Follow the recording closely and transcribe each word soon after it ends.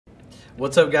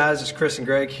What's up, guys? It's Chris and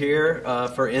Greg here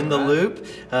for In the Loop.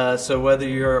 So whether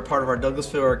you're a part of our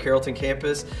Douglasville or Carrollton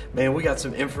campus, man, we got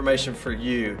some information for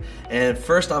you. And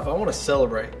first off, I want to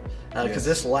celebrate because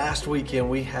this last weekend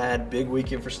we had big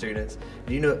weekend for students.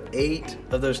 Do you know 8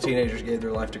 of those teenagers gave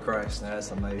their life to Christ?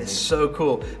 That's amazing. It's so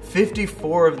cool.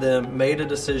 54 of them made a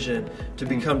decision to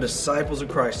become disciples of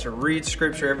Christ, to read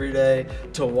Scripture every day,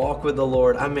 to walk with the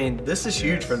Lord. I mean, this is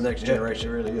huge for the next generation.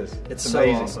 It really is. It's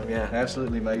amazing. So awesome. Yeah,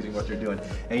 absolutely amazing what they're doing.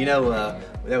 And you know,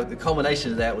 the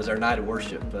culmination of that was our night of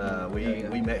worship.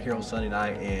 We met here on Sunday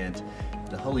night, and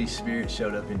the Holy Spirit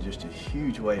showed up in just a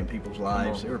huge way in people's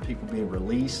lives. There were people being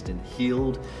released and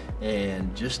healed,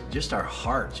 and just our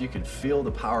hearts. You could feel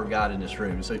the power of God in this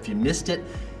room. So if you missed it,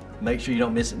 make sure you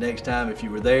don't miss it next time. If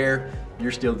you were there,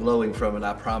 you're still glowing from it,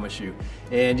 I promise you.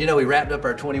 And you know, we wrapped up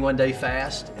our 21-day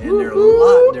fast, and there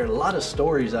are a lot of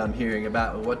stories I'm hearing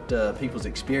about what people's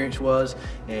experience was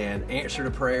and answer to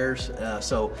prayers.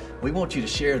 So we want you to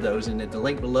share those, and at the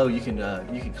link below, you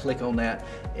can click on that,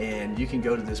 and you can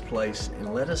go to this place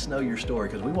and let us know your story,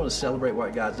 because we want to celebrate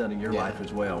what God's done in your life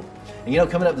as well. And you know,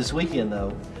 coming up this weekend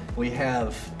though, we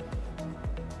have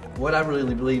what I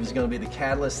really believe is going to be the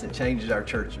catalyst that changes our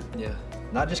church. Yeah.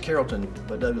 Not just Carrollton,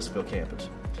 but Douglasville campus.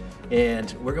 And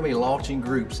we're going to be launching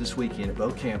groups this weekend at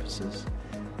both campuses,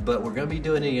 but we're going to be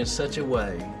doing it in such a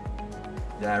way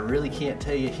that I really can't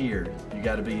tell you here. You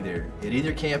got to be there. At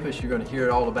either campus, you're going to hear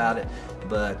all about it,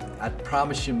 but I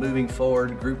promise you, moving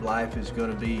forward, group life is going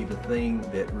to be the thing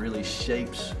that really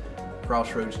shapes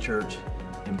Crossroads Church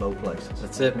in both places.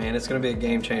 That's it, man. It's going to be a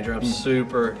game changer. I'm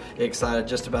super excited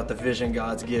just about the vision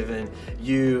God's given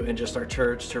you and just our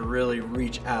church to really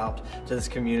reach out to this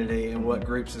community, and what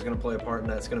groups is going to play a part in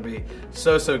that. It's going to be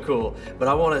so cool. But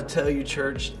I want to tell you,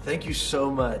 church, thank you so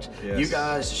much. Yes. You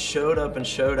guys showed up and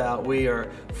showed out. We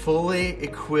are fully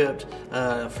equipped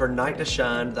for Night to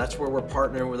Shine. That's where we're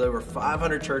partnering with over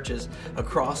 500 churches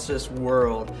across this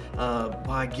world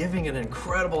by giving an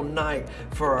incredible night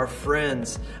for our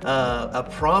friends, a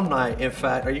prom night. In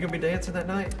fact, are you going to be dancing that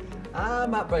night? I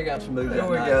might break out some moves. There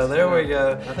we go. There we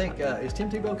go. I think, is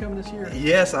Tim Tebow coming this year?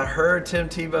 Yes, I heard Tim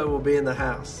Tebow will be in the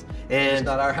house. And it's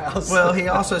not our house. Well, he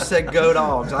also said go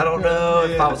Dogs. I don't know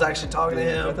if I was actually talking to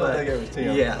him. I thought it was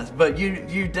Tim. Yeah, but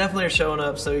you definitely are showing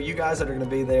up. So you guys that are going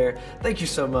to be there, thank you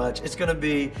so much. It's going to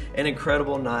be an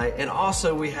incredible night. And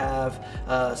also we have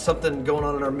something going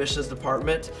on in our missions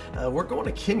department. We're going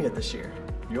to Kenya this year.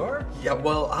 You are? Yeah,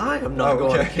 well, I am not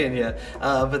going to Kenya,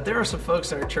 but there are some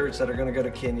folks in our church that are going to go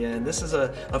to Kenya, and this is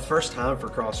a first time for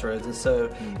Crossroads. And so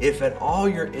if at all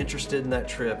you're interested in that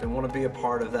trip and want to be a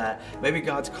part of that, maybe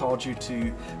God's called you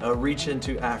to reach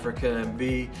into Africa and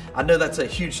be, I know that's a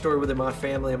huge story within my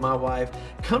family and my wife.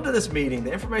 Come to this meeting.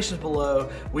 The information is below.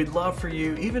 We'd love for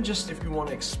you, even just if you want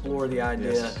to explore the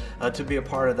idea to be a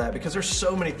part of that, because there's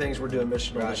so many things we're doing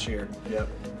missional this year. Yep.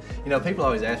 You know, people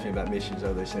always ask me about missions,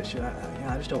 though. They say,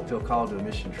 I just don't feel called to a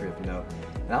mission trip, you know.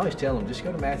 And I always tell them, just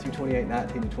go to Matthew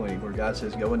 28:19-20, where God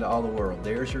says, go into all the world.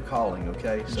 There's your calling,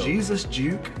 okay? So, Jesus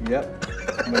juke. Yep.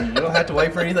 I mean, you don't have to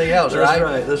wait for anything else, right? That's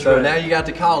right. That's right. Now you got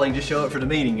the calling, just show up for the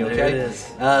meeting, okay? There it is.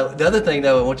 The other thing,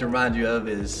 though, I want to remind you of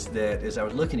is that as I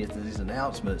was looking at these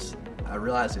announcements, I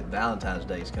realized that Valentine's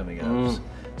Day is coming up.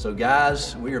 So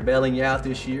guys, we are bailing you out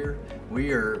this year.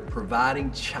 We are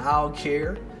providing child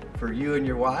care for you and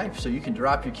your wife, so you can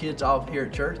drop your kids off here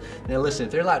at church. Now listen,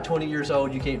 if they're like 20 years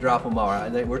old, you can't drop them all,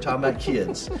 right? We're talking about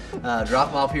kids. Drop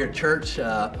them off here at church.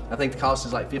 I think the cost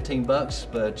is like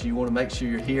 $15, but you want to make sure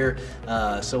you're here.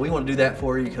 So we want to do that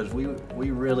for you, because we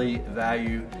really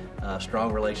value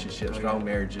strong relationships, strong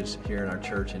marriages here in our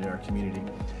church and in our community.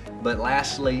 But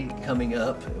lastly, coming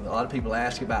up, a lot of people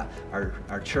ask about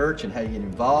our church and how you get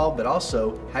involved, but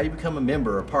also how you become a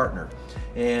member or partner.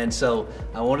 And so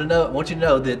I want you to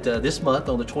know that this month,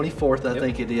 on the 24th, I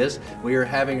think it is, we are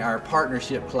having our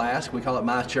partnership class. We call it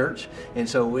My Church. And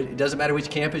so it doesn't matter which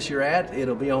campus you're at,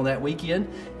 it'll be on that weekend.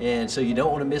 And so you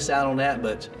don't want to miss out on that.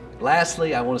 But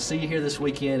lastly, I want to see you here this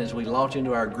weekend as we launch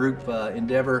into our group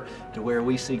endeavor to where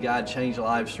we see God change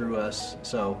lives through us.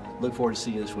 So look forward to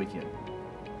seeing you this weekend.